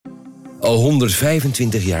Al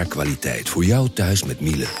 125 jaar kwaliteit voor jou thuis met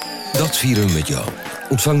Miele. Dat vieren we met jou.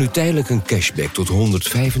 Ontvang nu tijdelijk een cashback tot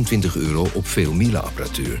 €125 op veel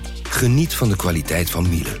Miele-apparatuur. Geniet van de kwaliteit van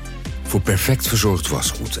Miele. Voor perfect verzorgd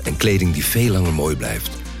wasgoed en kleding die veel langer mooi blijft.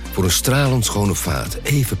 Voor een stralend schone vaat,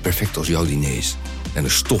 even perfect als jouw diners. En een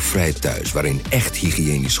stofvrij thuis waarin echt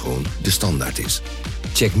hygiënisch schoon de standaard is.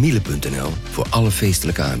 Check miele.nl voor alle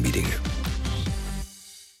feestelijke aanbiedingen.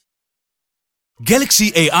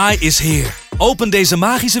 Galaxy AI is here. Open deze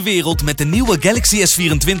magische wereld met de nieuwe Galaxy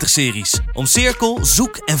S24-series. Omcirkel,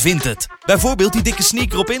 zoek en vind het. Bijvoorbeeld die dikke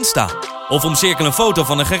sneaker op Insta. Of omcirkel een foto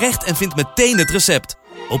van een gerecht en vind meteen het recept.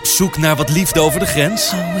 Op zoek naar wat liefde over de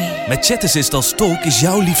grens? Met Chat Assist als tolk is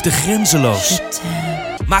jouw liefde grenzeloos.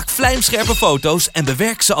 Maak vlijmscherpe foto's en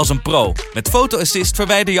bewerk ze als een pro. Met Photo Assist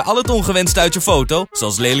verwijder je al het ongewenst uit je foto,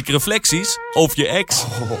 zoals lelijke reflecties of je ex.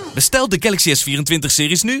 Bestel de Galaxy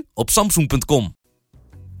S24-series nu op Samsung.com.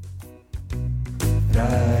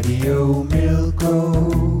 Radio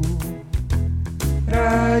Milko.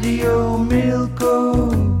 Radio Milko.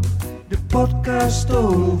 De podcast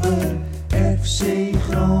over FC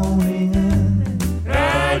Groningen.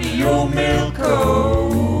 Radio Milko.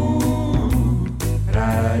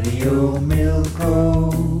 Radio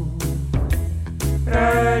Milko.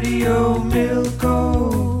 Radio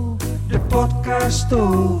Milko. De podcast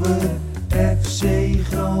over FC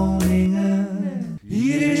Groningen.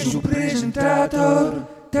 Hier is uw presentator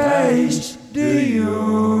Thijs de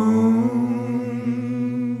Jong.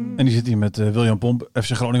 En die zit hier met William Pomp,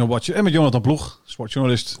 FC Groningen Watcher. En met Jonathan Ploeg,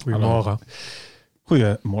 sportjournalist. Goedemorgen.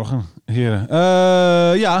 Goedemorgen,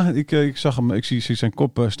 heren. Ik zag hem. Ik zie zijn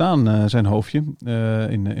kop staan, zijn hoofdje,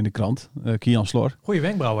 in de krant. Kian Slor. Goeie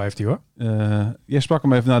wenkbrauwen heeft hij, hoor. Jij sprak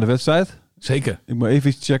hem even na de wedstrijd. Zeker. Ik moet even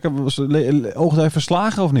iets checken. Oogde hij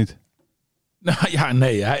verslagen of niet? Nou ja,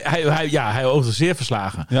 nee. Hij oogde zeer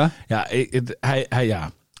verslagen. Ja?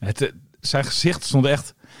 Ja, zijn gezicht stond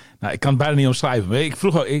echt... Nou, ik kan het bijna niet omschrijven. Ik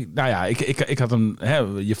vroeg ook, ik had hem.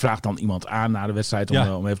 Je vraagt dan iemand aan na de wedstrijd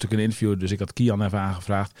om even te kunnen interviewen. Dus ik had Kian even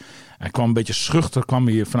aangevraagd. Hij kwam een beetje schuchter, kwam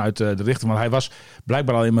hier vanuit de richting. Want hij was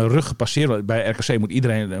blijkbaar al in mijn rug gepasseerd. Bij RKC moet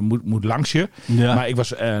iedereen moet langs je. Ja. Maar ik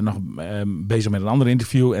was nog bezig met een ander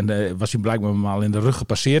interview. En was hij blijkbaar me al in de rug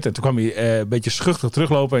gepasseerd. En toen kwam hij een beetje schuchter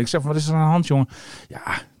teruglopen. En ik zei, wat is er aan de hand, jongen? Ja,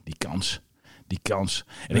 die kans.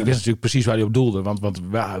 En ik wist natuurlijk precies waar hij op doelde. Want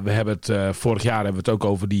we hebben het vorig jaar hebben we het ook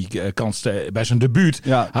over die kans bij zijn debuut.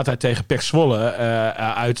 Ja. Had hij tegen PEC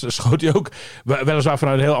Zwolle schoot hij ook weliswaar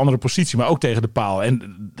vanuit een heel andere positie. Maar ook tegen de paal.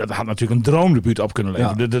 En dat had natuurlijk een droomdebuut op kunnen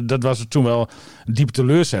leveren. Ja. Dat was toen wel een diepe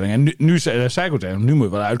teleurstelling. En nu zei ik ook tegen hem, nu moet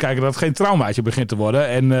je wel uitkijken dat het geen traumaatje begint te worden.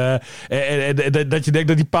 En dat je denkt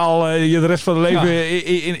dat die paal je de rest van het leven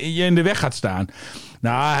je in de weg gaat staan.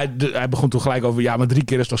 Nou, hij begon toen gelijk over... Ja, maar 3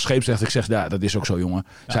 keer is toch scheepsrecht. Ik zeg, ja, dat is ook zo, jongen.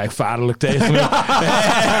 Ja. Zei ik vaderlijk tegen hem.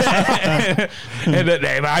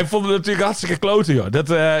 Nee, maar hij vond het natuurlijk hartstikke kloten, joh.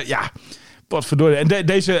 Dat, potverdorie. En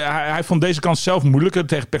hij vond deze kans zelf moeilijker.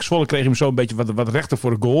 Tegen PEC Zwolle kreeg hij hem zo een beetje wat rechter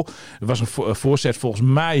voor de goal. Er was een voorzet volgens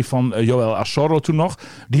mij van Joël Assorro toen nog.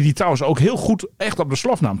 Die trouwens ook heel goed echt op de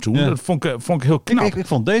slof nam toen. Ja. Dat vond ik heel knap. Ik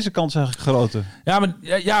vond deze kans eigenlijk groter.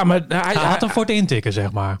 Ja, maar hij had hem voor het intikken,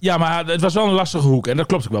 zeg maar. Ja, maar het was wel een lastige hoek. En dat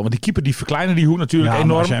klopt ook wel. Want die keeper die verkleinen die hoek natuurlijk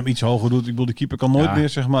enorm. Als jij hem iets hoger doet. Ik bedoel, de keeper kan nooit meer,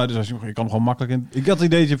 zeg maar. Dus als je kan hem gewoon makkelijk in. Ik had het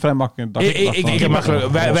idee dat je vrij makkelijk in.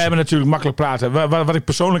 Wij hebben natuurlijk makkelijk praten. Wat ik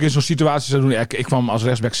persoonlijk in zo'n situatie zou doen. Ik kwam als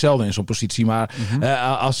rechtsback zelden in zo'n positie. Maar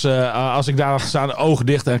als ik daar had gestaan, ogen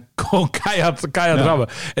dicht en gewoon keihard rammen.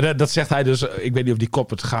 En dat zegt hij dus. Ik weet niet of die kop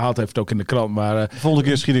het gehaald heeft ook in de krant. Maar de volgende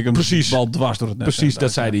keer schiet ik hem bal dwars door het net. Precies,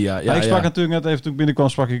 dat zei hij. Ik sprak natuurlijk net even toen ik binnenkwam,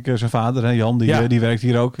 sprak ik zijn vader, Jan. Die werkt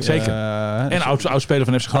hier ook. Zeker. En oud-speler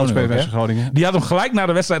van FC Groningen. Die had hem gelijk na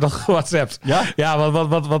de wedstrijd al gewhatsappt. Ja? Ja,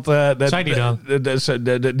 wat zei die dan?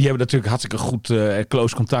 Die hebben natuurlijk hartstikke goed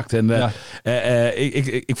close contact. En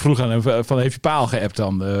ik vroeg aan hem van, heeft je paal geappt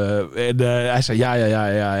dan? Hij zei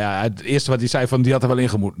ja. Het eerste wat hij zei van, die had er wel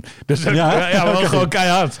ingemoeten. Dus wel gewoon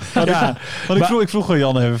keihard. Ik vroeg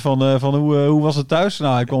Jan even van hoe was het thuis?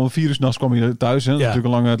 Nou, hij kwam om 4 uur 's nachts thuis. Hè? Natuurlijk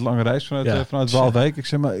een lange reis vanuit Waalwijk. Ik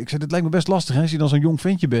zei, dit lijkt me best lastig. Hè? Als je dan zo'n jong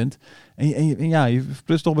ventje bent. En je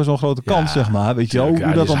verplust toch best wel een grote kans, zeg maar. Weet je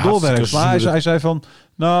hoe dat dan doorwerkt. Maar hij zei van,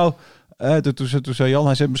 nou... Toen zei Jan,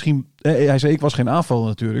 hij zei misschien hij zei, ik was geen aanvaller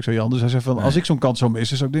natuurlijk, zei Jan. Dus hij zei van, als ik zo'n kans zou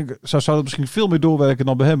missen, zou dat misschien veel meer doorwerken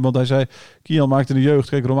dan bij hem. Want hij zei, Kian maakte in de jeugd,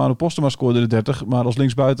 kijk, Romano Postema scoorde de 30, maar als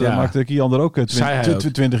linksbuiten maakte Kian er ook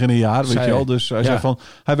 20 in een jaar, weet je wel. Dus hij zei van,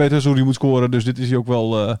 hij weet dus hoe hij moet scoren, dus dit is hij ook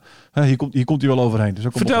wel, hier komt hij wel overheen. Dus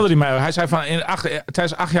vertelde hij mij, hij zei van,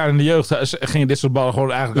 tijdens 8 jaar in de jeugd gingen dit soort ballen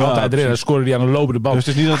gewoon eigenlijk altijd erin. Dan scoorde hij aan een lopende bal. Dus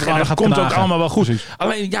het is niet dat het dat komt ook allemaal wel goed. Precies.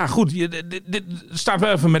 Alleen, ja goed, dit staat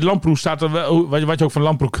wel even met Lamproe, staat er wel, wat je ook van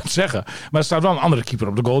Lamproe kunt zeggen. Maar er staat wel een andere keeper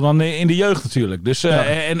op de goal dan in de jeugd natuurlijk. Dus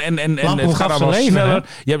en het gaat allemaal sneller.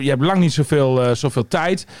 Je hebt lang niet zoveel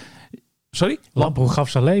tijd. Sorry? Lamproe gaf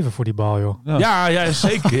zijn leven voor die bal, joh. Ja,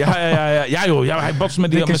 zeker. Ja, joh. Ja, hij botst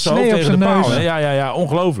met zijn hoofd tegen de paal. Ja,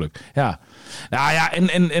 ongelooflijk. Ja. Nou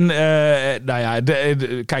ja,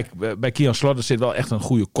 kijk, bij Kian Slaughter zit wel echt een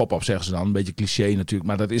goede kop op, zeggen ze dan. Een beetje cliché natuurlijk,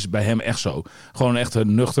 maar dat is bij hem echt zo. Gewoon echt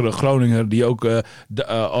een nuchtere Groninger die ook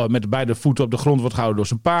met beide voeten op de grond wordt gehouden door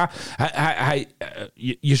zijn pa.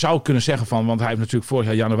 Je zou kunnen zeggen van, want hij heeft natuurlijk vorig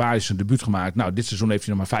jaar januari zijn debuut gemaakt. Nou, dit seizoen heeft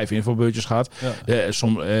hij nog maar 5 invalbeurtjes gehad. Ja.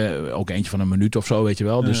 Ook eentje van een minuut of zo, weet je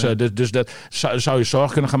wel. Dus dat zou je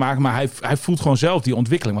zorgen kunnen gaan maken. Maar hij voelt gewoon zelf die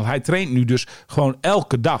ontwikkeling. Want hij traint nu dus gewoon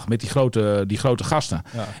elke dag met die grote gasten.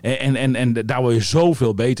 Ja. En daar word je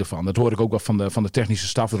zoveel beter van. Dat hoor ik ook wel van de technische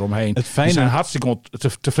staf eromheen. Die zijn hartstikke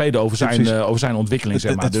tevreden over zijn ontwikkeling,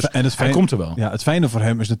 zeg maar. Dus hij komt er wel. Ja, het fijne voor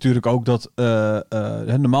hem is natuurlijk ook dat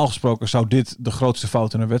normaal gesproken zou dit de grootste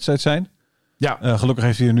fout in een wedstrijd zijn. Ja. Gelukkig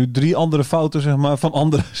heeft hij er nu 3 andere fouten, zeg maar, van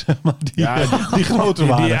anderen, zeg maar, die groter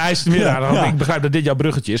waren. Die eist meer aan. Ja. Ik begrijp dat dit jouw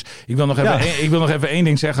bruggetje is. Ik wil nog even één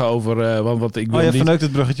ding zeggen over... want ik wil je verneukt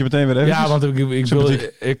het bruggetje meteen weer even. Ja, want ik wil...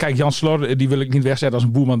 Kijk, Jan Slor, die wil ik niet wegzetten als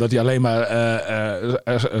een boeman, dat hij alleen maar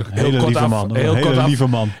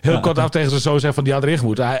heel kort af tegen zijn zoon zegt van die had erin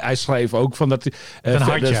moeten. Hij schreef ook van dat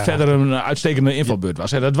hij verder een uitstekende invalbeurt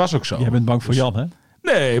was. Dat was ook zo. Jij bent bang voor Jan, hè?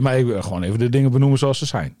 Nee, maar ik wil gewoon even de dingen benoemen zoals ze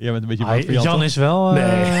zijn. Jij bent een beetje bang voor Jan. Jan is wel... Nee?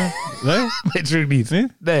 Nee, natuurlijk niet.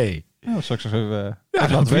 Nee. Nou, straks even...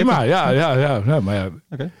 dat prima. Maar ja.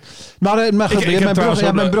 Okay. Maar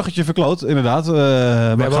goed, mijn bruggetje verkloot, inderdaad.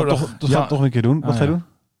 Maar we gaan toch een keer doen. Wat ga je doen?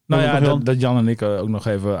 Nou ja, dat Jan en ik ook nog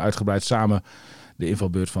even uitgebreid samen de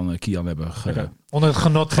invalbeurt van Kian hebben onder het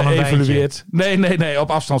genot van geëvalueerd. Nee,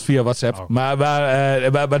 op afstand via WhatsApp. Oh. Maar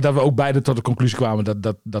dat we ook beide tot de conclusie kwamen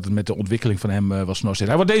dat het met de ontwikkeling van hem was snorstig.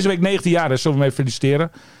 Hij wordt deze week 19 jaar, dus zullen we hem even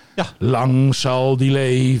feliciteren. Ja. Lang zal die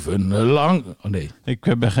leven, lang... Oh nee.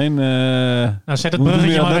 Ik ben geen... zet het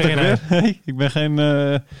bruggetje maar erin. Nee, ik ben geen...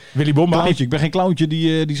 Willy Bomba. Clowntje. Ik ben geen clowntje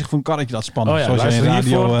die zich voor een karretje laat spannen. Oh ja, zoals je in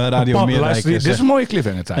Radio Meerdijk. Dit is een mooie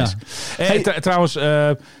cliffhanger, Thijs. Ja. Trouwens...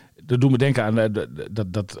 Dat doet me denken aan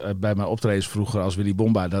dat bij mijn optredens vroeger als Willy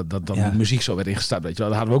Bomba dat de muziek zo werd ingestart. Weet je wel.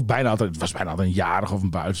 Dat hadden we ook bijna altijd. Het was bijna altijd een jarig of een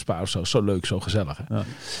buitenspaar of zo. Zo leuk, zo gezellig. Hè? Ja.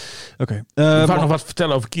 Oké. Ik wou nog wat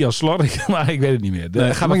vertellen over Kian Slor, maar ik weet het niet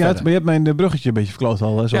meer. Ga maar uit. Maar je hebt mijn bruggetje een beetje verkloot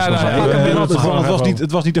al.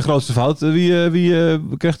 Het was niet de grootste fout.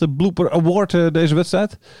 Wie kreeg de Blooper Award deze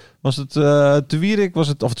wedstrijd? Was het Te Wierik? Was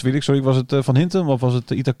het Van Hintem? Of was het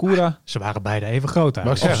Itakura? Ze waren beide even groot.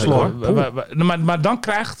 Maar dan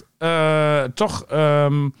krijgt toch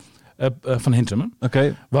Van Hintem.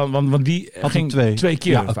 Oké. Want die ging 2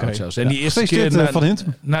 keer fout zelfs. En die eerste keer Van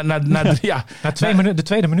Hintem. De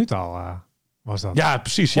tweede minuut al. Was dat? Ja,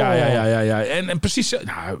 precies. Ja. En precies.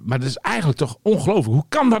 Nou, maar dat is eigenlijk toch ongelooflijk. Hoe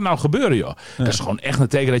kan dat nou gebeuren, joh? Dat is gewoon echt een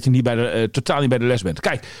teken dat je totaal niet bij de les bent.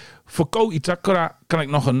 Kijk, voor Ko Itakura kan ik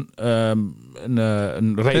nog een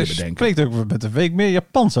reden bedenken. Je spreekt ook met een week meer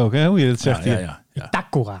Japans ook, hè? Hoe je dat zegt hier. Ja.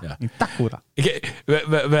 Itakura.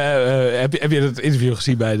 Heb je het interview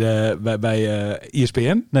gezien bij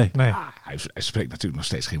ESPN? Nee. Hij spreekt natuurlijk nog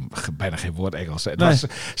steeds bijna geen woord Engels.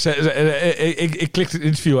 Ik klikte het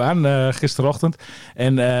interview aan gisterochtend.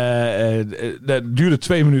 En dat duurde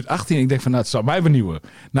 2 minuten 18. Ik denk van, het zal mij benieuwen.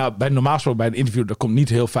 Nou, normaal gesproken bij een interview, daar komt niet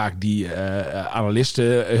heel vaak die analist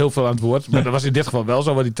heel veel aan het woord. Maar dat was in dit geval wel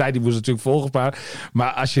zo, want die tijd die moest natuurlijk volgen.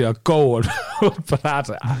 Maar als je dan Ko hoort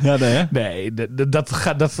praten... Ja, Als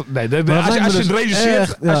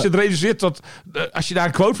je het reduceert tot... Als je daar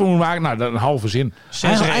een quote voor moet maken, nou, dan een halve zin.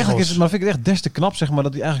 Eigenlijk is het, maar vind ik het echt des te knap, zeg maar,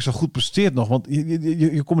 dat hij eigenlijk zo goed presteert nog. Want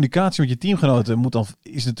je communicatie met je teamgenoten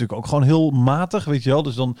is natuurlijk ook gewoon heel matig, weet je wel.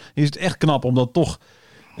 Dus dan is het echt knap om dat toch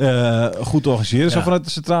goed te organiseren. Ja. Zo vanuit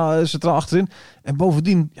de centraal achterin. En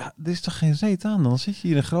bovendien, er is toch geen reet aan. Dan zit je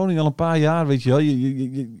hier in Groningen al een paar jaar, weet je wel.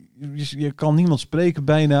 Je kan niemand spreken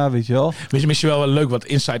bijna, weet je wel. Misschien wel leuk wat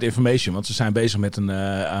inside information. Want ze zijn bezig met een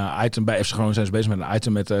item. Bij FC Groningen zijn ze bezig met een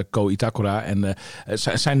item met Ko Itakura. En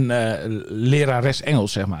zijn lerares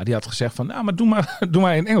Engels, zeg maar. Die had gezegd van, maar doe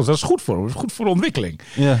maar in Engels. Dat is goed voor hem. Dat is goed voor de ontwikkeling.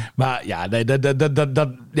 Ja. Maar ja,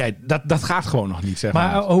 dat gaat gewoon nog niet, zeg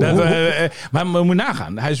maar. Maar we moeten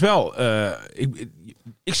nagaan. Hij is wel...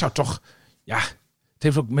 ik zou toch... Ja...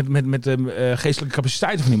 Het heeft ook met de geestelijke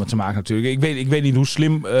capaciteiten van iemand te maken natuurlijk. Ik weet niet hoe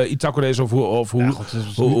slim Itakura is of hoe...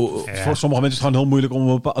 Voor sommige mensen is het gewoon heel moeilijk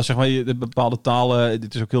om bepaalde talen...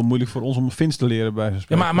 Dit is ook heel moeilijk voor ons om Fins te leren bij zijn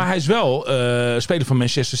Ja, maar hij is wel speler van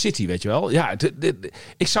Manchester City, weet je wel. Ja,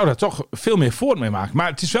 ik zou daar toch veel meer voort mee maken. Maar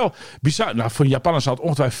het is wel bizar. Nou, voor een Japaner zal het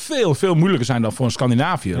ongetwijfeld veel moeilijker zijn dan voor een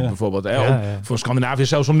Scandinaviër bijvoorbeeld. Hè? Voor een Scandinaviër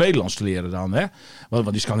zelfs om Nederlands te leren dan. Hè?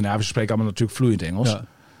 Want die Scandinaviërs spreken allemaal natuurlijk vloeiend Engels. Ja.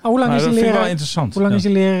 Hoe lang is die leraar interessant? Hoe lang is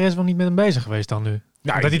die lerares wel niet met hem bezig geweest dan nu?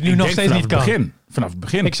 Ja, dat hij het nu nog steeds niet kan. Vanaf het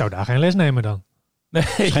begin. Ik zou daar geen les nemen dan. Nee.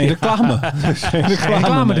 Geen reclame. Geen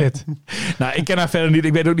reclame dit. Nou, ik ken haar verder niet.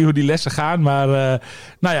 Ik weet ook niet hoe die lessen gaan. Maar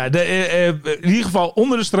in ieder geval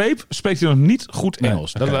onder de streep spreekt hij nog niet goed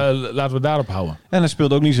Engels. Nee, okay. Laten we daarop houden. En hij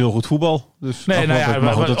speelt ook niet zo heel goed voetbal. Dus dat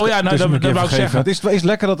wou ik zeggen. Het is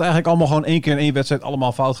lekker dat eigenlijk allemaal gewoon één keer in één wedstrijd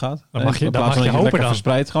allemaal fout gaat. Dan mag je hopen lekker dan.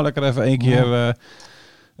 Verspreid. Gewoon lekker even één keer...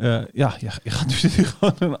 je gaat nu zitten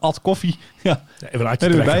gewoon een at koffie. Ja, even een uitje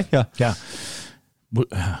erbij. Ja.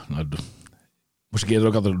 Moest ik eerder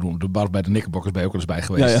ook altijd doen. De bar bij de Knickerbockers ben je ook wel eens bij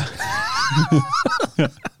geweest. Ja.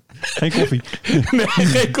 Geen koffie. Nee,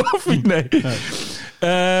 geen koffie, nee.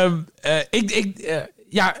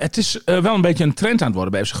 Het is wel een beetje een trend aan het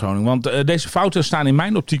worden bij FC Groningen. Want deze fouten staan in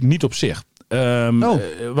mijn optiek niet op zich.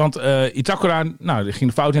 Want Itakura, die ging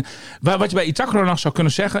de fout in. Wat je bij Itakura nog zou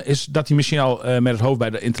kunnen zeggen, is dat hij misschien al met het hoofd bij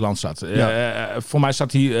de Interland zat. Voor mij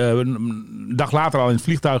zat hij een dag later al in het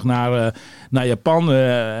vliegtuig naar Japan.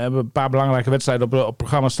 Hebben een paar belangrijke wedstrijden op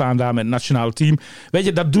programma staan daar met het nationale team. Weet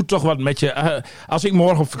je, dat doet toch wat met je. Als ik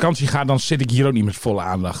morgen op vakantie ga, dan zit ik hier ook niet met volle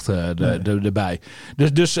aandacht erbij.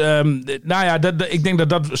 Dus ik denk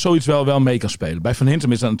dat zoiets wel mee kan spelen. Bij Van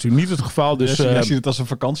Hintem is dat natuurlijk niet het geval. Dus, jij ziet het als een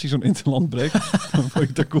vakantie, zo'n Interland break voor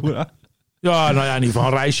Itakura. Ja, in ieder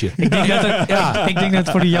geval een reisje. Ik denk dat het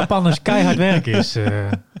voor de Japanners keihard werk is.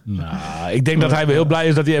 Ik denk dat hij wel heel blij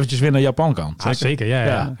is dat hij eventjes weer naar Japan kan. Zeker,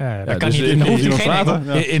 ja. Dan kan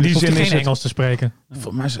in die zin geen Engels te spreken.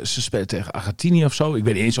 Voor mij ze spelen tegen Argentinië of zo. Ik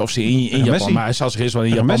weet niet eens of ze in Japan, Messi. Maar hij zal zich eerst wel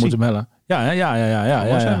in Japan moeten melden.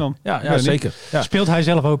 Ja, zeker. Ja. Speelt hij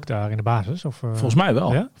zelf ook daar in de basis? Of, Volgens mij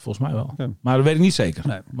wel. Ja? Okay. Maar dat weet ik niet zeker.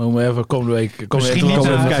 Nee. Maar we even komende week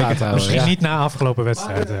Misschien niet na afgelopen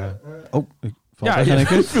wedstrijd.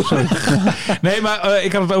 Nee, maar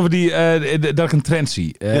ik had het over dat ik een trend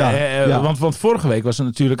zie. Want vorige week was het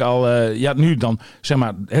natuurlijk al... nu dan zeg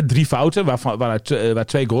maar 3 fouten waar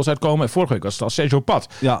 2 goals uitkomen. En vorige week was het al Sergio Pat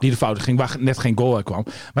die de fouten ging, waar net geen goal uitkwam.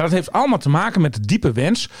 Maar dat heeft allemaal te maken met de diepe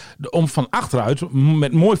wens om van achteruit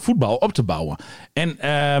met mooi voetbal op te bouwen. En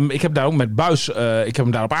ik heb daar ook met Buis... ik heb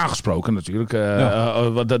hem daarop aangesproken natuurlijk.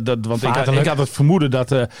 Want ik had het vermoeden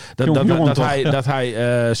dat hij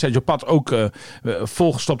Sergio Pat ook...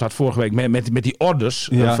 volgestopt had vorige week met die orders.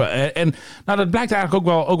 En dat blijkt eigenlijk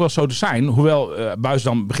ook wel zo te zijn. Hoewel Buis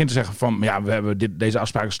dan begint te zeggen van... we hebben deze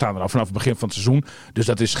afspraken staan er al vanaf het begin van het seizoen. Dus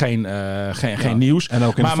dat is geen nieuws. En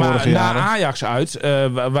ook in maar na Ajax uit,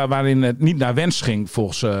 waarin het niet naar wens ging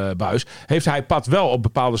volgens Buis... heeft hij Pat wel op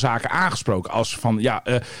bepaalde zaken aangesproken. Als van,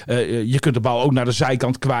 je kunt de bal ook naar de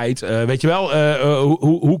zijkant kwijt. Weet je wel,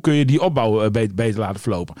 hoe kun je die opbouw beter laten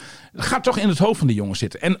verlopen? Het gaat toch in het hoofd van die jongens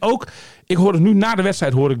zitten. En ook, ik hoorde nu na de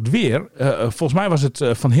wedstrijd hoor ik het weer. Volgens mij was het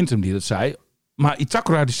Van Hintem die dat zei. Maar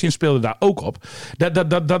Itakura, die zin speelde daar ook op.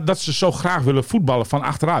 Dat ze zo graag willen voetballen van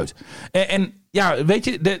achteruit. En weet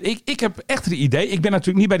je, ik heb echt het idee... Ik ben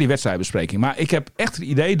natuurlijk niet bij die wedstrijdbespreking... maar ik heb echt het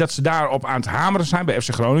idee dat ze daarop aan het hameren zijn bij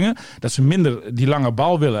FC Groningen. Dat ze minder die lange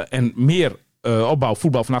bal willen en meer... opbouw,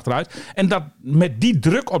 voetbal van achteruit. En dat met die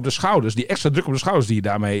druk op de schouders, die extra druk op de schouders die je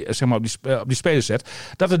daarmee zeg maar, op die spelers zet,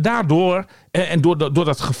 dat het daardoor, en door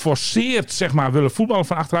dat geforceerd zeg maar, willen voetballen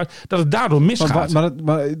van achteruit, dat het daardoor misgaat.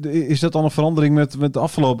 Maar is dat dan een verandering met de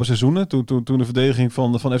afgelopen seizoenen? Toen de verdediging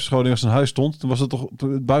van FC Groningen zijn huis stond, toen was het toch,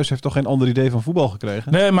 Buis heeft toch geen ander idee van voetbal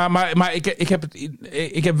gekregen? Nee, maar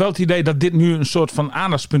ik heb wel het idee dat dit nu een soort van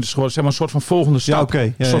aandachtspunt is geworden, zeg maar een soort van volgende stap.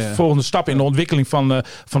 Volgende stap in de ontwikkeling van het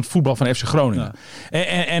voetbal van FC Groningen.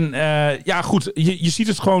 Ja. Goed, je ziet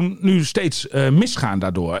het gewoon nu steeds misgaan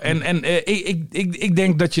daardoor. En ik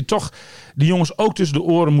denk dat je toch die jongens ook tussen de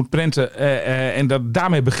oren moet prenten. En dat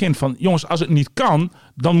daarmee begint van... jongens, als het niet kan,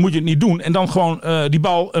 dan moet je het niet doen. En dan gewoon die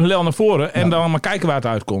bal een lel naar voren. En dan maar kijken waar het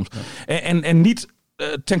uitkomt. Ja. En niet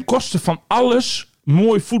ten koste van alles...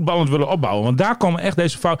 mooi voetballend willen opbouwen. Want daar komen echt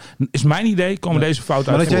deze fouten... is mijn idee, deze fouten uit.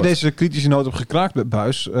 Maar dat jij deze kritische noot hebt gekraakt met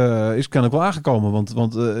Buijs... is kennelijk wel aangekomen.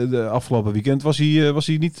 Want de afgelopen weekend was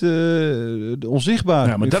hij niet onzichtbaar.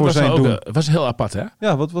 Ja, maar dat was zijn doen. Was heel apart, hè?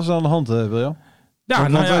 Ja, wat was er aan de hand, William? Ja,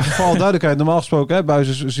 want voor alle duidelijkheid, normaal gesproken... Buijs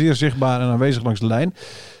is zeer zichtbaar en aanwezig langs de lijn.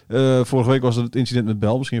 Vorige week was het incident met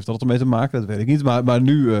Bel. Misschien heeft dat ermee te maken, dat weet ik niet. Maar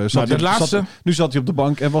nu zat hij op de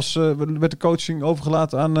bank en werd de coaching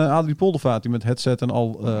overgelaten aan Adrie Poldervaart. Die met headset en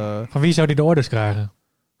al... Van wie zou hij de orders krijgen?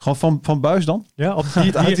 Gewoon van Buijs dan? Ja,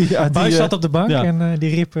 Buijs zat op de bank en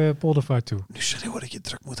die riep Poldervaart toe. Nu schreeuwen dat je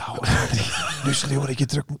druk moet houden.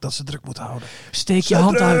 Dat ze druk moet houden. Steek je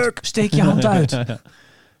hand uit. Steek je hand uit.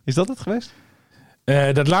 Is dat het geweest?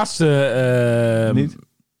 Dat laatste... niet?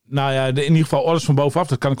 Nou ja, in ieder geval orders van bovenaf.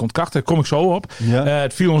 Dat kan ik ontkrachten. Daar kom ik zo op. Ja.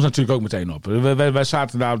 Het viel ons natuurlijk ook meteen op. Wij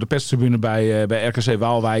zaten daar op de perstribune bij RKC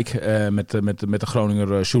Waalwijk. Met de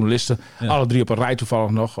Groninger journalisten. Ja. Alle 3 op een rij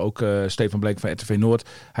toevallig nog. Ook Stefan Bleek van RTV Noord.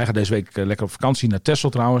 Hij gaat deze week lekker op vakantie naar Texel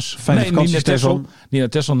trouwens. Vakantie, niet naar Texel. Niet naar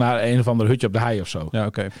Texel, naar een of ander hutje op de hei of zo. Ja,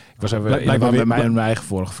 oké. Ik was even bij mijn eigen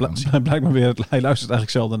vorige vakantie. Blijkbaar weer. Hij luistert eigenlijk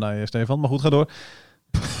zelden naar je, Stefan. Maar goed, ga door.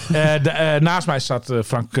 Naast mij staat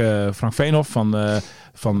Frank Veenhoff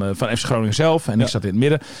van FC Groningen zelf. En ik zat in het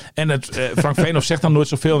midden. En Frank Veenhoff zegt dan nooit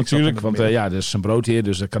zoveel natuurlijk. Want dat is zijn broodheer.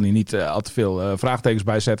 Dus daar kan hij niet al te veel vraagtekens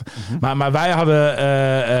bij zetten. Mm-hmm. Maar wij hadden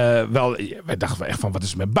wij dachten echt van, wat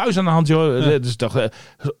is er met Buijs aan de hand, joh? Het is toch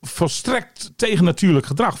volstrekt tegennatuurlijk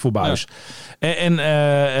gedrag voor Buijs. Ja.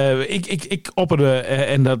 Ik opperde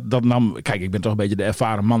en dat nam... Kijk, ik ben toch een beetje de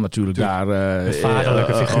ervaren man natuurlijk daar. Een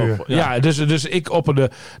vaderlijke figuur. Dus ik opperde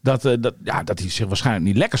dat hij zich waarschijnlijk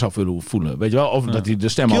niet lekker zou willen voelen. Weet je wel? Of dat hij de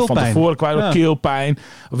stem al van tevoren kwijt, keelpijn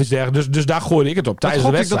of iets dergelijks. Dus daar gooide ik het op tijdens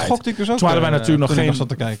de wedstrijd. Dat gokte ik dus ook. Toen hadden wij natuurlijk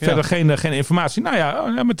nog geen informatie. Nou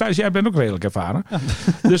ja, Matthijs, jij bent ook redelijk ervaren. Ja.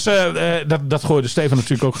 Dus dat gooide Stefan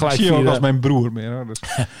natuurlijk ook gelijk. Zie je ook als mijn broer meer. Hoor,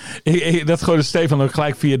 dus. Dat gooide Stefan ook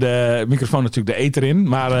gelijk via de microfoon natuurlijk de ether in.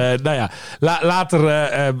 Maar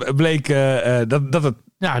later bleek dat het...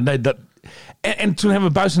 Ja, nee, dat... En toen hebben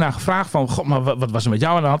we Buijs naar gevraagd van... God, maar wat was er met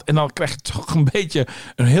jou aan de hand? En dan krijg je toch een beetje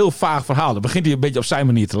een heel vaag verhaal. Dan begint hij een beetje op zijn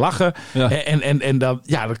manier te lachen. Ja. En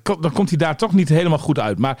dan komt hij daar toch niet helemaal goed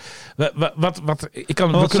uit. Maar wat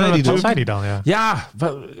zei hij dan? Ja,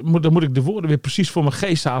 dan moet ik de woorden weer precies voor mijn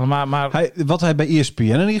geest halen. Maar wat hij bij ESPN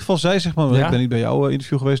in ieder geval zei, zeg maar... Ik ben niet bij jouw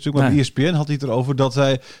interview geweest natuurlijk... maar bij ESPN had hij het erover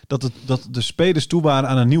dat de spelers toe waren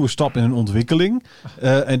aan een nieuwe stap in hun ontwikkeling.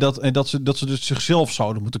 En dat ze dus zichzelf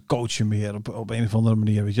zouden moeten coachen meer op een of andere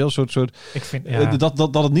manier, weet je wel, soort. Ik vind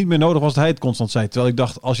dat het niet meer nodig was dat hij het constant zei. Terwijl ik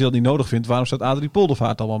dacht, als je dat niet nodig vindt, waarom staat Adrie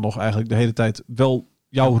Poldervaart dan nog eigenlijk de hele tijd wel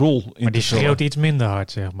jouw rol in? Maar die schreeuwt iets minder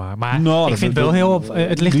hard, zeg maar. Maar ik vind wel heel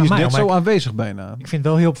het ligt aan mij. Die is net zo aanwezig bijna. Ik vind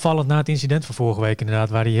wel heel opvallend na het incident van vorige week inderdaad,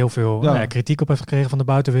 waar hij heel veel kritiek op heeft gekregen van de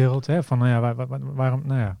buitenwereld. Hè, van waarom,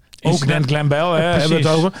 Incident Glenn Bell, hebben we het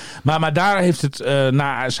over. Maar daar heeft het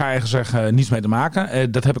naar zijn eigen zeggen niets mee te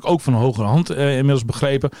maken. Dat heb ik ook van een hogere hand inmiddels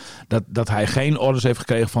begrepen. Dat hij geen orders heeft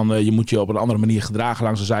gekregen van je moet je op een andere manier gedragen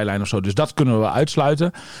langs de zijlijn of zo. Dus dat kunnen we wel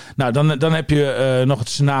uitsluiten. Nou, dan heb je nog het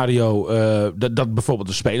scenario dat bijvoorbeeld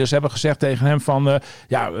de spelers hebben gezegd tegen hem van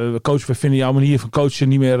coach, we vinden jouw manier van coachen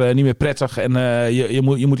niet meer prettig en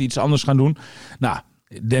je moet iets anders gaan doen. Nou,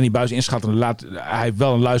 Danny Buijs inschatten, hij heeft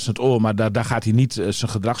wel een luisterend oor, maar daar gaat hij niet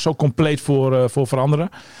zijn gedrag zo compleet voor veranderen.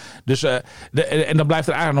 Dus, en dan blijft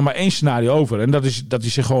er eigenlijk nog maar één scenario over. En dat is dat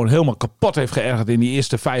hij zich gewoon helemaal kapot heeft geërgerd in die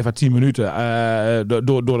eerste 5 à 10 minuten.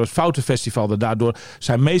 Door het foutenfestival. Dat daardoor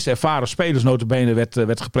zijn meest ervaren spelers notabene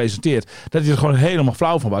werd gepresenteerd. Dat hij er gewoon helemaal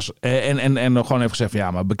flauw van was. En gewoon heeft gezegd van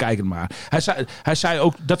ja, maar bekijk het maar. Hij zei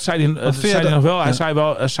ook, dat zei hij nog wel.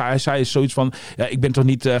 Hij zei zoiets van, ja, ik ben toch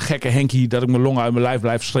niet gekke Henkie dat ik mijn longen uit mijn lijf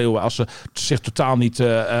blijf schreeuwen als ze zich totaal niet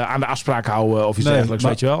aan de afspraak houden of iets dergelijks,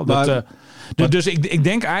 weet je wel. Dus ik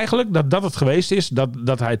denk eigenlijk dat het geweest is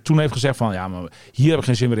dat hij toen heeft gezegd van ja, maar hier heb ik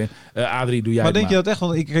geen zin meer in. Adrie, doe jij maar denk je dat echt?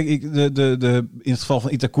 Want in het geval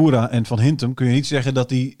van Itakura en van Hintem kun je niet zeggen dat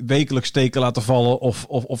die wekelijks steken laten vallen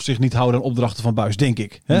of zich niet houden aan opdrachten van Buijs, denk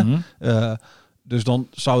ik. Hè? Mm-hmm. Dus dan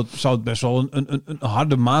zou het best wel een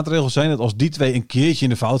harde maatregel zijn... dat als die 2 een keertje in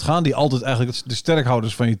de fout gaan... die altijd eigenlijk de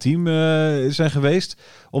sterkhouders van je team zijn geweest...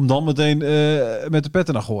 om dan meteen met de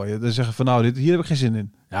petten naar gooien. Dan zeggen van nou, hier heb ik geen zin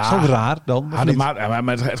in. Ja, dat is ook raar dan.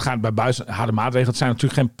 Maar het gaat bij Buijs harde maatregelen. Het zijn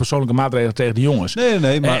natuurlijk geen persoonlijke maatregelen tegen de jongens.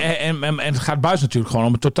 Nee. Maar... En het gaat Buijs natuurlijk gewoon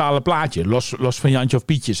om het totale plaatje. Los van Jantje of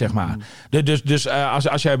Pietje, zeg maar. Dus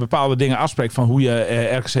als jij bepaalde dingen afspreekt... van hoe je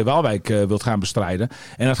RKC Waalwijk wilt gaan bestrijden...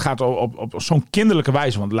 en dat gaat op zo'n kinderlijke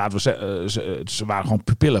wijze... want laten we zeggen, ze waren gewoon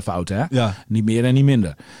pupillenfouten. Hè? Ja. Niet meer en niet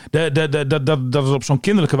minder. Dat het op zo'n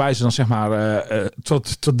kinderlijke wijze... dan zeg maar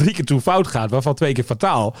tot 3 keer toe fout gaat... waarvan 2 keer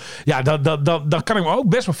fataal. Ja, dan kan ik me ook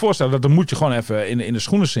best wel voorstellen... dat dan moet je gewoon even in de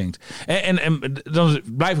schoenen zinkt. En dan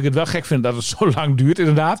blijf ik het wel gek vinden... dat het zo lang duurt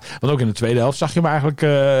inderdaad. Want ook in de tweede helft zag je hem eigenlijk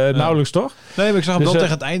nauwelijks, toch? Nee, maar ik zag hem wel tegen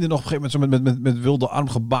het einde nog op een gegeven moment... met wilde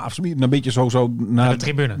armgebaar. Een beetje zo naar de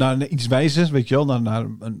tribune. Naar iets wijzes, weet je wel. Naar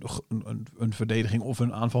een verdediging of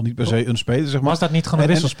een aanval. Niet per se een speler, zeg maar. Was dat niet gewoon een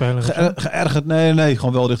wisselspeler? Geërgerd, nee,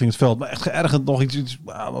 gewoon wel richting het veld. Maar echt geërgerd nog iets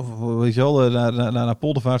weet je wel, naar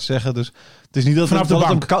Poldervaart zeggen. Dus het is niet dat vanaf de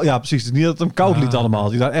bank. Ja, precies. Het is niet dat het hem koud liet allemaal.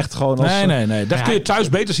 Die daar echt gewoon als... Nee. Dat kun je thuis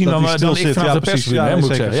beter zien dan ik vanaf de perstribune, moet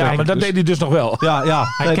ik zeggen. Ja, maar dat deed hij dus nog wel. Ja.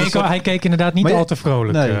 Hij keek inderdaad niet al te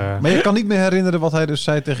vrolijk. Nee, maar je kan niet meer herinneren wat hij dus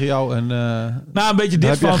zei tegen jou. En, een beetje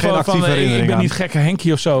dit van ik ben niet gekke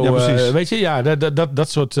Henkie of zo. Ja, weet je, ja, dat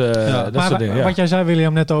soort dingen. Wat jij zei,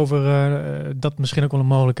 William, net over dat misschien ook wel een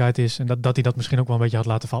mogelijkheid is. En dat hij dat misschien ook wel een beetje had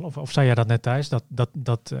laten vallen. Of zei jij dat net, Thijs?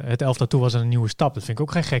 Dat het elftal toe was aan een nieuwe stap. Dat vind ik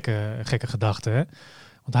ook geen gekke gedachte, hè?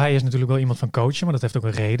 Want hij is natuurlijk wel iemand van coachen, maar dat heeft ook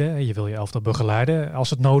een reden. Je wil je elftal begeleiden als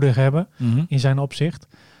ze het nodig hebben in zijn opzicht.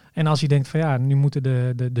 En als hij denkt van ja, nu moeten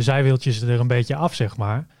de zijwieltjes er een beetje af, zeg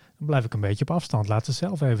maar. Dan blijf ik een beetje op afstand. Laat het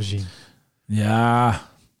zelf even zien. Ja...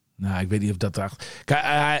 Nou, ik weet niet of dat... Kijk,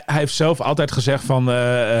 hij heeft zelf altijd gezegd van...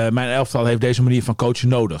 mijn elftal heeft deze manier van coachen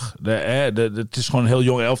nodig. Het is gewoon een heel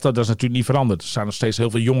jong elftal. Dat is natuurlijk niet veranderd. Er staan nog steeds heel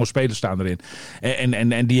veel jonge spelers staan erin.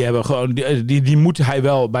 En die hebben gewoon... Die moet hij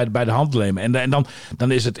wel bij de hand nemen. En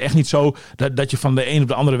dan is het echt niet zo... dat je van de een op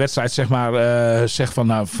de andere wedstrijd zeg maar zegt van...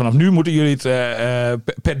 Nou, vanaf nu moeten jullie het...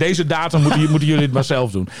 per deze datum moeten jullie het maar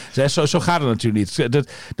zelf doen. Zo gaat het natuurlijk niet.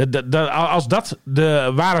 Als dat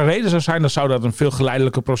de ware reden zou zijn... dan zou dat een veel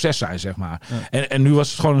geleidelijker proces zijn, zeg maar. Ja. En nu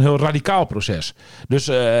was het gewoon een heel radicaal proces.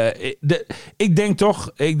 Dus ik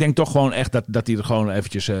denk toch gewoon echt dat hij er gewoon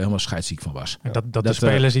eventjes helemaal scheidsziek van was. Ja, dat de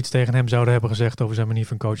spelers iets tegen hem zouden hebben gezegd over zijn manier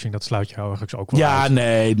van coaching, dat sluit je eigenlijk ook wel uit.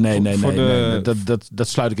 Nee. Dat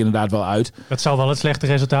sluit ik inderdaad wel uit. Dat zou wel het slechte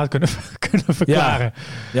resultaat kunnen verklaren.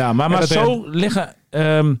 Ja, maar zo liggen...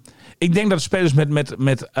 Ik denk dat de spelers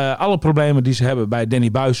met alle problemen die ze hebben bij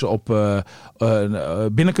Danny Buijsen op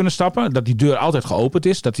binnen kunnen stappen. Dat die deur altijd geopend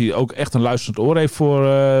is. Dat hij ook echt een luisterend oor heeft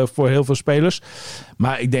voor heel veel spelers.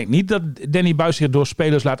 Maar ik denk niet dat Danny Buijsen zich door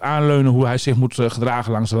spelers laat aanleunen hoe hij zich moet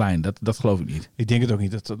gedragen langs de lijn. Dat geloof ik niet. Ik denk het ook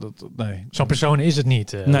niet. Nee. Zo'n persoon is het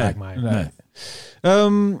niet, lijkt mij. Nee.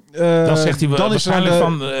 Dan zegt hij waarschijnlijk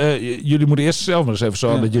van... jullie moeten eerst zelf maar eens even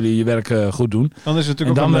zorgen dat jullie je werk goed doen. Dan is het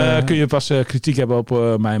natuurlijk en dan kun je pas kritiek hebben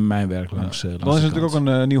op mijn werk langs dan is er natuurlijk ook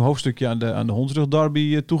een nieuw hoofdstukje aan de Hondsrug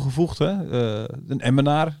derby toegevoegd. Hè? Een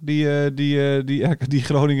Emmenaar die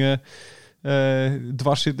Groningen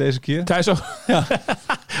dwars zit deze keer. Thijs ook? Ja.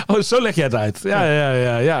 Zo leg jij het uit.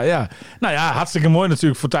 Ja. Nou ja, hartstikke mooi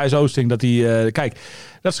natuurlijk voor Thijs Oosting dat hij... kijk,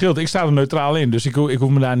 dat scheelt. Ik sta er neutraal in. Dus ik hoef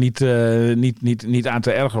me daar niet aan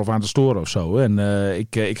te ergeren of aan te storen of zo. En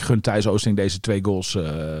ik gun Thijs Oosting deze 2 goals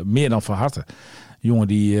meer dan van harte. Jongen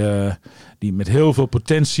die met heel veel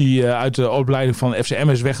potentie uit de opleiding van FCM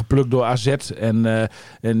is weggeplukt door AZ. En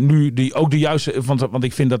nu die ook de juiste... Want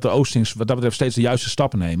ik vind dat de Oostings wat dat betreft steeds de juiste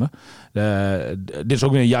stappen nemen. Dit is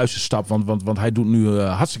ook weer een juiste stap. Want hij doet nu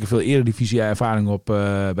hartstikke veel eredivisie ervaring op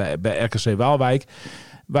bij RKC Waalwijk.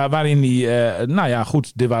 Waarin hij,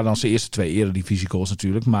 dit waren dan zijn eerste 2 eredivisie goals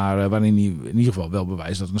natuurlijk. Maar waarin hij in ieder geval wel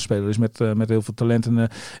bewijst dat het een speler is met heel veel talent.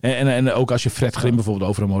 En ook als je Fred Grim bijvoorbeeld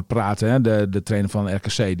over hem hoort praten. Hè, de trainer van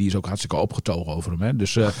RKC, die is ook hartstikke opgetogen over hem. Hè.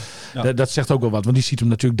 Dus dat zegt ook wel wat. Want die ziet hem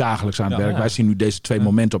natuurlijk dagelijks aan het werk. Wij zien nu deze 2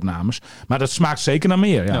 momentopnames. Maar dat smaakt zeker naar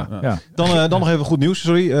meer. Ja. Dan nog even goed nieuws.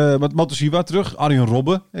 Sorry, met Motosiwa terug. Arjen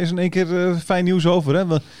Robben is in één keer fijn nieuws over.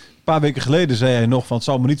 Hè? Een paar weken geleden zei hij nog van het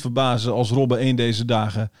zou me niet verbazen als Robben 1 deze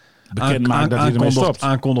dagen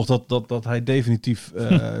aankondigt dat hij definitief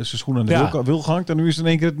zijn schoenen aan de wil gehangt. En nu is in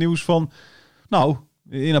één keer het nieuws van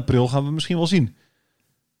in april gaan we misschien wel zien.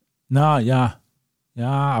 Nou ja,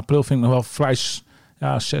 april vind ik nog wel vrij...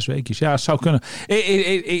 Ja, 6 weekjes. Ja, het zou kunnen.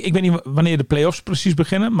 Ik weet niet wanneer de play-offs precies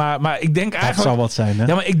beginnen. Maar ik denk eigenlijk... Dat zou wat zijn, hè?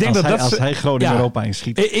 Ja, maar ik denk als hij Groningen Europa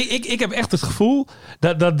inschiet. Ik heb echt het gevoel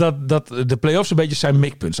dat de play-offs een beetje zijn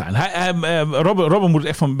mikpunt zijn. Robben moet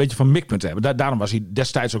echt een beetje van mikpunt hebben. Daarom was hij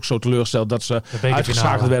destijds ook zo teleurgesteld dat ze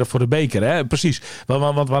uitgeschakeld werden voor de beker. Hè? Precies.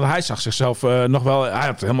 Want hij zag zichzelf nog wel... Hij had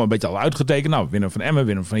het helemaal een beetje al uitgetekend. Nou, winnen van Emmen,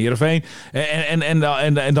 winnen van Heerenveen. En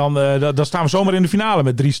dan staan we zomaar in de finale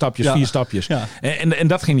met 3 stapjes, 4 stapjes. Ja. En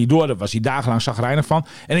dat ging niet door. Daar was hij dagenlang chagrijnig van.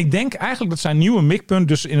 En ik denk eigenlijk dat zijn nieuwe mikpunt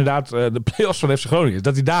dus inderdaad de play-offs van FC Groningen is.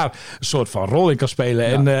 Dat hij daar een soort van rol in kan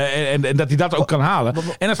spelen. Ja. En dat hij dat ook kan halen.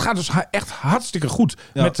 En het gaat dus echt hartstikke goed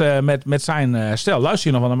met zijn stijl.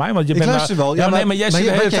 Luister je nog wel naar mij? Want je ik luister wel. Ja, maar jij zit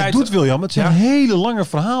de hele tijd... doet, William, het zijn hele lange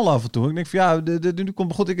verhalen af en toe. Ik denk van nu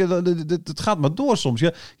komt goed. Het gaat maar door soms.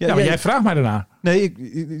 Maar jij vraagt mij daarna. Nee,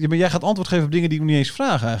 maar jij gaat antwoord geven op dingen die ik nog niet eens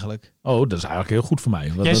vraag eigenlijk. Oh, dat is eigenlijk heel goed voor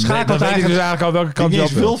mij. Jij schakelt dus eigenlijk al welke kant je op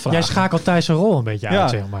wil. Jij schakelt Thijs zijn rol een beetje uit,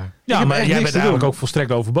 zeg maar. Ja, maar jij bent eigenlijk ook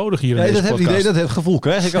volstrekt overbodig hier in deze podcast. Dat gevoel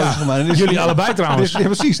krijg ik ook. Maar jullie allebei trouwens. Ja,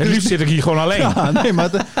 precies. Het liefst zit ik hier gewoon alleen. Ja, nee,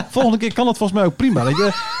 maar de volgende keer kan het volgens mij ook prima.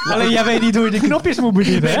 Alleen jij weet niet hoe je de knopjes moet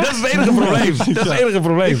bedienen. Nee, dat is het enige probleem. Dat is het enige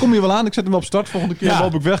probleem. Ik kom hier wel aan, ik zet hem op start. Volgende keer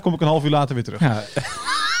loop ik weg, kom ik een half uur later weer terug. Ja.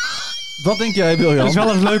 Wat denk jij, William? Het is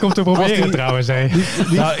wel eens leuk om te proberen trouwens.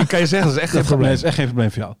 Nou, ik kan je zeggen, dat is echt geen probleem. Nee, dat is echt geen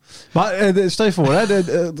probleem voor jou. Maar stel je voor, hè,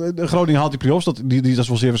 de Groningen haalt die play-offs. Dat is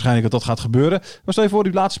wel zeer waarschijnlijk dat gaat gebeuren. Maar stel je voor,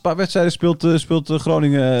 die laatste paar wedstrijden speelt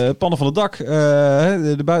Groningen pannen van het dak.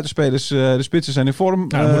 De buitenspelers, de spitsen zijn in vorm.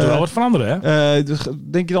 Nou, dan moet er wel wat veranderen, hè?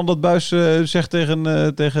 Denk je dan dat Buijs zegt tegen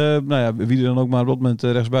nou ja, wie er dan ook maar op dat moment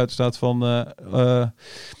rechtsbuiten staat van...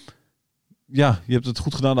 ja, je hebt het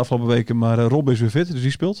goed gedaan de afgelopen weken, maar Robben is weer fit, dus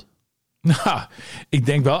die speelt? Nou, ik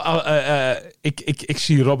denk wel. Ik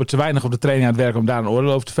zie Robben te weinig op de training aan het werk om daar een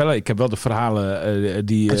oordeel over te vellen. Ik heb wel de verhalen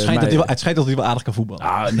die... Het schijnt dat hij wel aardig kan voetballen.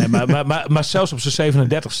 Ah, nee, maar zelfs op zijn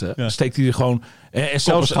 37e steekt hij er gewoon... En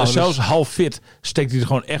zelfs half fit steekt hij er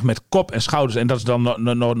gewoon echt met kop en schouders. En dat is dan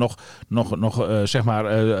nog zeg maar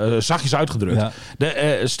zachtjes uitgedrukt.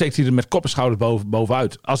 Ja. Steekt hij er met kop en schouders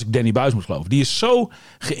bovenuit. Als ik Danny Buijs moet geloven. Die is zo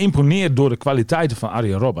geïmponeerd door de kwaliteiten van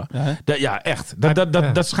Arjen Robben. Ja, echt.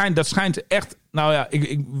 Dat schijnt echt... Nou ja,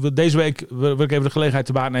 deze week wil ik even de gelegenheid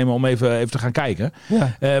te baat nemen om even te gaan kijken.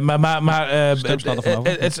 Ja. Maar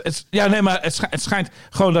het schijnt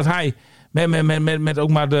gewoon dat hij... Met ook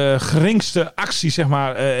maar de geringste actie, zeg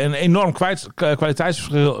maar, een enorm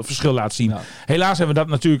kwaliteitsverschil laat zien. Ja. Helaas hebben we dat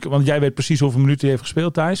natuurlijk, want jij weet precies hoeveel minuten hij heeft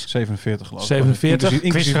gespeeld, Thijs. 47 geloof ik. 47.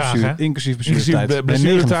 Inclusief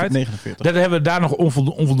blessuretijd. 49. Dat hebben we daar nog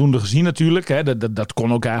onvoldoende gezien natuurlijk. Hè. Dat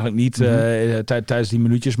kon ook eigenlijk niet tijdens die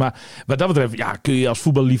minuutjes. Maar wat dat betreft, ja, kun je als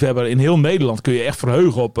voetballiefhebber in heel Nederland kun je echt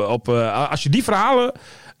verheugen op als je die verhalen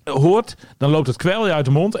hoort, dan loopt het kwel je uit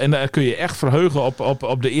de mond. En daar kun je echt verheugen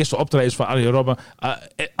op de eerste optredens van Arjen Robben.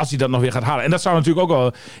 Als hij dat nog weer gaat halen. En dat zou natuurlijk ook wel...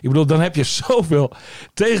 Ik bedoel, dan heb je zoveel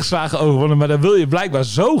tegenslagen overwonnen. Maar dan wil je blijkbaar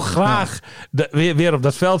zo graag weer op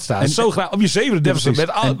dat veld staan. En zo graag op je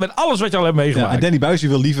 37e. Met alles wat je al hebt meegemaakt. Ja, en Danny Buijs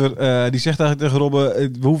wil liever... die zegt eigenlijk tegen Robben...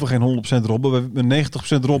 We hoeven geen 100% Robben. We hebben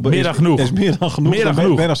 90% Robben. Meer dan genoeg. Is meer dan genoeg. Meer dan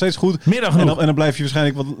genoeg. Ben je nog steeds goed. Meer dan genoeg. En dan blijf je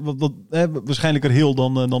waarschijnlijk waarschijnlijker heel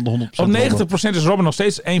dan de 100%. Op 90% is Robben nog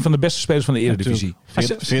steeds een van de beste spelers van de Eredivisie.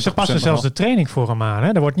 Ze passen zelfs de training voor hem aan.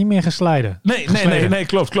 Hè? Er wordt niet meer geslijden. Nee,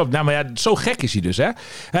 klopt. Nou, maar ja, zo gek is hij dus. Hè?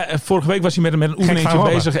 Vorige week was hij met een oefeningetje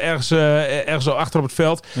bezig ergens zo achter op het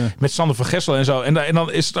veld. Ja. Met Sander van Gessel en zo. En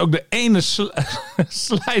dan is het ook de ene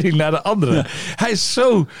slijding naar de andere. Ja. Hij is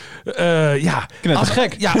zo...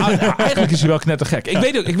 knettergek. Eigenlijk is hij wel knettergek.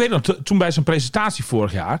 Ik weet nog, toen bij zijn presentatie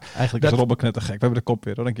vorig jaar... Eigenlijk is Robben knettergek. We hebben de kop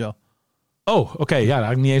weer, hoor. Denk je wel. Oh, oké. Ja, daar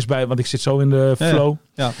had ik niet eens bij, want ik zit zo in de flow.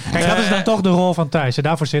 Ja. Kijk, dat is dan toch de rol van Thijs. En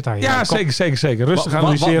daarvoor zit hij. Ja, zeker. Rustig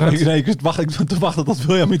analyseren. Ik wacht dat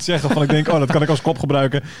William iets zeggen van ik denk, dat kan ik als kop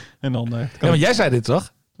gebruiken. En dan. Maar jij zei dit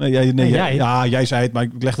toch? Jij zei het, maar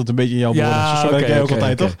ik leg het een beetje in jouw woorden. Zo werk jij ook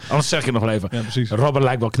altijd, toch? Anders zeg je nog wel even. Ja, precies. Robben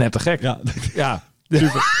lijkt wel knettergek. Ja.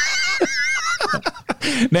 Super.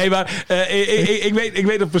 Nee, maar ik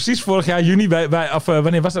weet nog precies vorig jaar juni,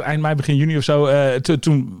 wanneer was dat? Eind mei, begin juni of zo.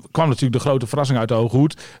 Toen kwam natuurlijk de grote verrassing uit de hoge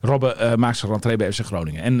hoed. Robben maakt zijn rentree bij FC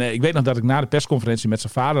Groningen. En ik weet nog dat ik na de persconferentie met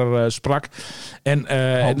zijn vader sprak. En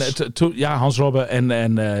Hans Robben.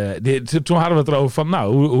 Toen hadden we het erover van,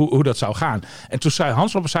 nou, hoe dat zou gaan. En toen zei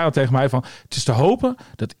Hans Robben al tegen mij van, het is te hopen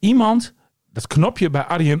dat iemand dat knopje bij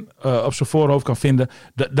Arjen op zijn voorhoofd kan vinden.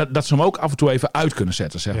 Dat ze hem ook af en toe even uit kunnen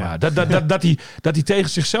zetten, zeg maar. Dat hij tegen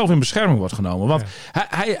zichzelf in bescherming wordt genomen. Want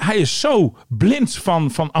hij is zo blind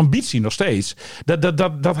van ambitie nog steeds.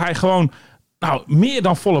 Dat hij gewoon nou, meer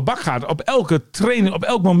dan volle bak gaat. Op elke training, op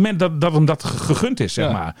elk moment dat hem dat gegund is,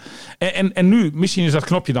 zeg maar. En nu, misschien is dat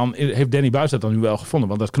knopje dan, heeft Danny Buis dat dan nu wel gevonden.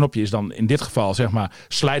 Want dat knopje is dan in dit geval, zeg maar,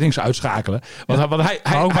 slijdings uitschakelen. Want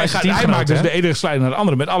hij maakt dus de ene sliding naar de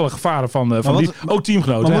andere. Met alle gevaren van ook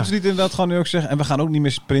teamgenoten. Maar moeten ze niet inderdaad gewoon nu ook zeggen, en we gaan ook niet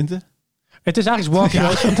meer sprinten? Het is eigenlijk walking,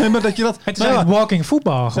 het is eigenlijk walking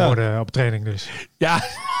voetbal geworden op training dus.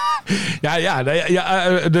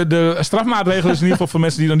 De strafmaatregel is in ieder geval voor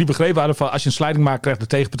mensen die nog niet begrepen hadden van als je een sliding maakt, krijgt de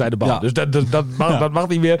tegenpartij de bal. Ja. Dus dat mag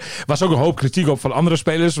niet meer. Was ook een hoop kritiek op van andere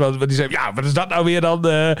spelers. Want die zeiden, wat is dat nou weer dan?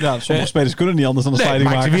 Sommige spelers kunnen niet anders dan een sliding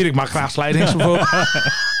maken. Ik mag graag slidings bijvoorbeeld.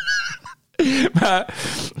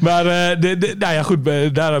 Goed,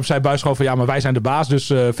 daarom zei Buis gewoon van maar wij zijn de baas, dus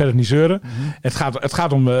verder niet zeuren. Mm-hmm. Het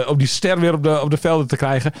gaat om die ster weer op de velden te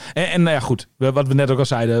krijgen. Goed, wat we net ook al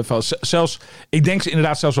zeiden, zelfs, ik denk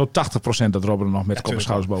inderdaad zelfs wel 80% dat Robben er nog met kop en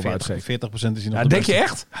schouders bovenuit geeft. 40% is hij nog. Denk je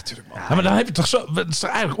echt? Ja, natuurlijk. Maar dan heb je toch zo. Het is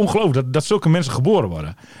eigenlijk ongelooflijk dat zulke mensen geboren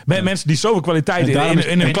worden. Mensen die zoveel kwaliteit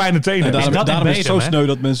in een kleine trainer. Daarom is het zo sneu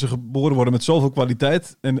dat mensen geboren worden met zoveel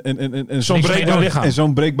kwaliteit en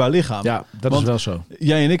zo'n breekbaar lichaam. Ja. Dat is wel zo.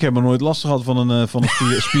 Jij en ik hebben nooit last gehad van een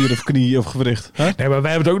spier of knie of gewricht. Huh? Nee, maar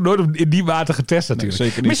wij hebben het ook nooit in die mate getest natuurlijk. Nee,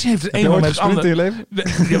 zeker niet. Misschien heeft het een moment ander in je leven?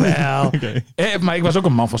 Jawel. Okay. Maar ik was ook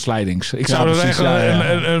een man van slidings. Ik zou er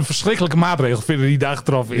eigenlijk een verschrikkelijke maatregel vinden die daar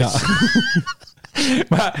getroffen is. Ja.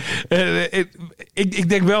 Maar ik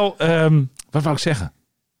denk wel... wat wou ik zeggen?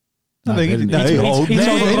 Dat denk ik niet. Nu moet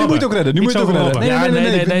je het ook redden. Nu moet je het ook redden.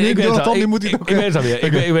 Nee. Ik weet het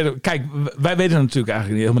alweer. Kijk, wij weten natuurlijk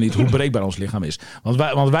eigenlijk helemaal niet hoe breekbaar ons lichaam is.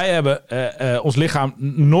 Want wij hebben ons lichaam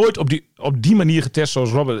nooit op die manier getest zoals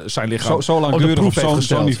Robben zijn lichaam zo lang duren op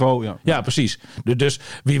zo'n niveau. Ja, precies. Dus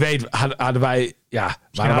wie weet hadden wij... Ja,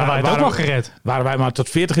 waren wij maar tot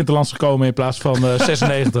 40 interlands gekomen in plaats van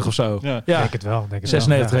 96 of zo. Ja. Denk het wel.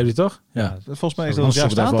 96 heb je toch? Ja. Volgens mij is dat het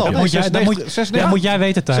juiste aantal. Moet jij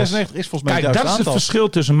weten thuis. 96 is volgens mij het juiste aantal. Kijk, dat is het verschil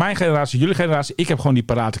tussen mijn generatie en jullie generatie. Ik heb gewoon die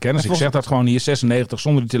parate kennis. Ik zeg dat gewoon hier 96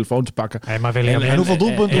 zonder die telefoon te pakken. Hey, maar William, en hoeveel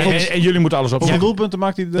doelpunten? En jullie moeten alles op. Hoeveel doelpunten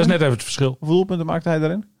maakt hij erin? Dat is net even het verschil. Hoeveel doelpunten maakt hij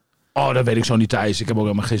erin? Oh, dat weet ik zo niet, Thijs. Ik heb ook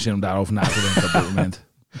helemaal geen zin om daarover na te denken op dit moment.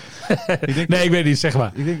 Nee, ik weet niet. Zeg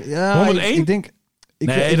maar. 101? Ik denk...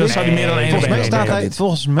 dat zou hij meer dan 1.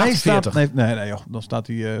 Volgens mij staat hij... Nee, joh. Dan staat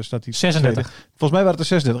hij 36. Volgens mij waren het er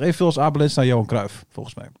 36. Evenveel als Abelens naar Johan Cruijff,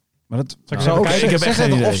 volgens mij. Maar dat zou ook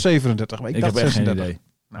 36 of 37. Maar ik dacht heb echt 36. geen idee.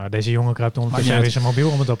 Nou, deze jongen kruipt ondertussen weer zijn mobiel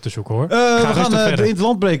om het op te zoeken, hoor. We gaan de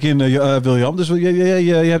interlandbreak in, William. Dus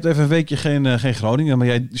je hebt even een weekje geen Groningen. Maar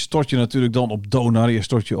jij stort je natuurlijk dan op Donar. Je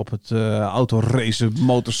stort je op het autoracen,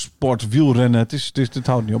 motorsport, wielrennen. Het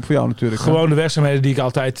houdt niet op voor jou natuurlijk. Gewoon de werkzaamheden die ik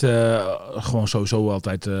altijd, gewoon sowieso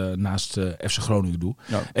altijd naast FC Groningen doe.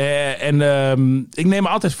 Ja. Ik neem me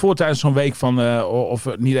altijd voor tijdens zo'n week van of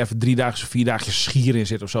er niet even 3 dagen of 4 dagen Schier in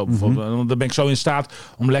zit of zo. Bijvoorbeeld. Dan ben ik zo in staat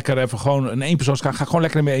om lekker even gewoon een eenpersoonskamer. Ga ik gewoon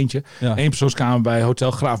lekker in mijn eentje. Ja. 1-persoonskamer bij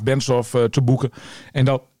Hotel Graaf Benshoff te boeken. En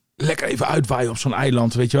dan lekker even uitwaaien op zo'n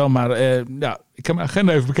eiland, weet je wel. Maar ik heb mijn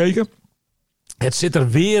agenda even bekeken. Het zit er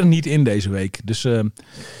weer niet in deze week. Dus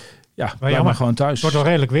blijf maar gewoon thuis. Het wordt wel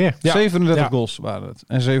redelijk weer. Ja. 37 goals waren het.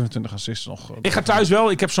 En 27 assists nog. Ik ga thuis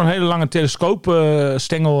wel. Ik heb zo'n hele lange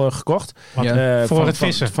telescoopstengel gekocht. Voor het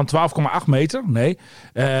vissen? Van 12,8 meter. Nee.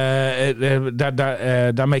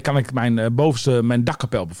 Daarmee kan ik mijn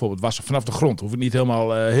dakkapel bijvoorbeeld wassen vanaf de grond. Hoef ik niet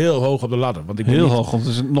helemaal heel hoog op de ladder. Want ik ben hoog, want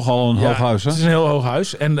het is nogal een hoog huis. Hè? Het is een heel hoog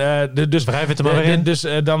huis. En dus wrijf het er maar weer in. Dus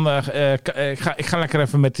ik ga lekker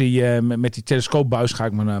even met die telescoopbuis ga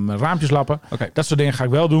ik mijn raampjes lappen. Okay. Dat soort dingen ga ik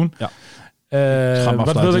wel doen. Ja.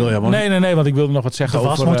 Wat wil ik? Nee, want ik wilde nog wat zeggen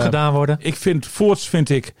over... De was moet gedaan worden. Voorts vind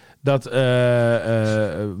ik dat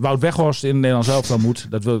Wout Weghorst in Nederland zelf wel moet.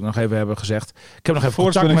 Dat wil ik nog even hebben gezegd. Ik heb nog even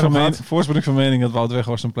contact met hem gehad. Voorts ben ik van mening dat Wout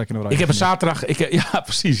Weghorst een plek in de Oranje. Ik heb een zaterdag... Ja,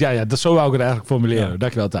 precies. Ja, zo wou ik het eigenlijk formuleren. Ja.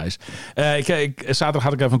 Dankjewel, Thijs. Zaterdag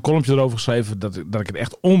had ik even een columnje erover geschreven dat ik het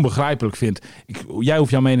echt onbegrijpelijk vind. Jij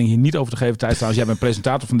hoeft jouw mening hier niet over te geven, Thijs. Trouwens, jij bent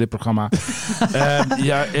presentator van dit programma.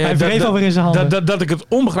 Hij wreef alweer in zijn handen. Dat ik het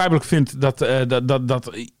onbegrijpelijk vind dat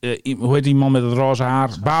hoe heet die man met het roze haar?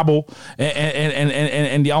 Babel.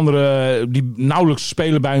 En die andere die nauwelijks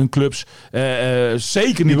spelen bij hun clubs.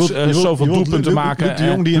 Zeker niet zoveel doelpunten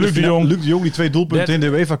maken. Luc de Jong die 2 doelpunten in de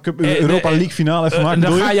UEFA Cup Europa League finale heeft gemaakt.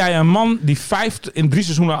 Dan ga jij een man die in 3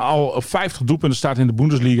 seizoenen al op 50 doelpunten staat in de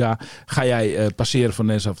Bundesliga. Ga jij passeren van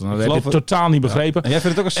Nederland. Dat heb je totaal niet begrepen. En jij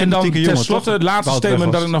vindt het ook een sympathieke jongen. En dan tenslotte het laatste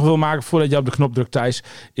statement dat ik nog wil maken voordat je op de knop drukt, Thijs,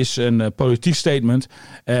 is een politiek statement.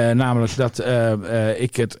 Namelijk dat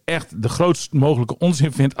ik het echt de grootst mogelijke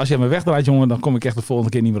onzin vind. Als jij me wegdraait, jongen, dan kom ik echt de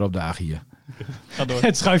volgende keer niet meer op dagen hier.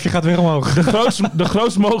 Het schuifje gaat weer omhoog. De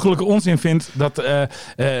grootst mogelijke onzin vindt dat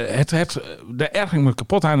daar erger ik me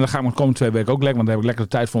kapot aan. En daar ga ik me de komende 2 weken ook lekker, want daar heb ik lekker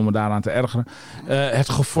de tijd voor me daaraan te ergeren. Het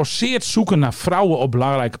geforceerd zoeken naar vrouwen op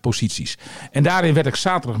belangrijke posities. En daarin werd ik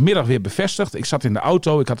zaterdagmiddag weer bevestigd. Ik zat in de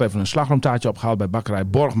auto, ik had even een slagroomtaartje opgehaald bij bakkerij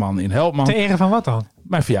Borgman in Helpman. Ter ere van wat dan?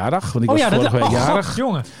 Mijn verjaardag, want ik was vorige week jarig. God,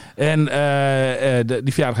 jongen. En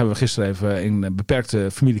die verjaardag hebben we gisteren even in een beperkte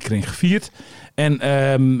familiekring gevierd. En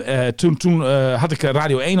toen had ik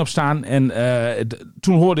Radio 1 op staan. En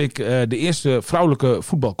toen hoorde ik de eerste vrouwelijke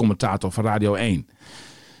voetbalcommentator van Radio 1.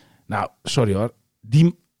 Nou, sorry hoor.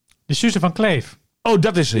 De Suze van Kleef. Oh,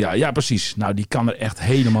 dat is ze, ja, precies. Nou, die kan er echt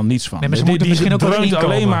helemaal niets van. Nee, maar ze moeten misschien ook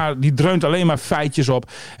die dreunt alleen maar feitjes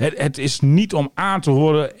op. Het is niet om aan te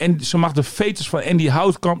horen. En ze mag de fetus van Andy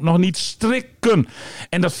Houtkamp nog niet strikken.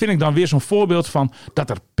 En dat vind ik dan weer zo'n voorbeeld van dat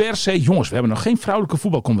er per se... Jongens, we hebben nog geen vrouwelijke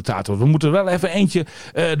voetbalcommentator. We moeten er wel even eentje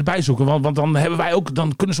erbij zoeken. Want dan hebben wij ook...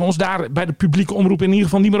 Dan kunnen ze ons daar bij de publieke omroep in ieder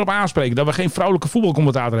geval niet meer op aanspreken. Dat we geen vrouwelijke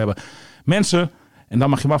voetbalcommentator hebben. Mensen, en dan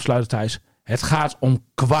mag je hem afsluiten, Thijs. Het gaat om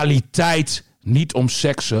kwaliteit. Niet om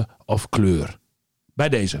seksen of kleur. Bij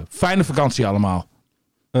deze. Fijne vakantie allemaal.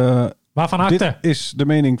 Waarvan akte? Dit is de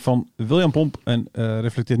mening van William Pomp en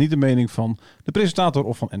reflecteert niet de mening van de presentator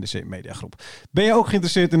of van NDC Mediagroep. Ben je ook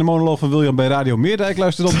geïnteresseerd in de monoloog van William bij Radio Meerdijk?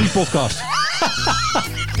 Luister dan die podcast.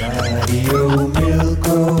 Radio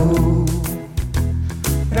Milko.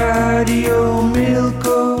 Radio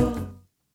Milko.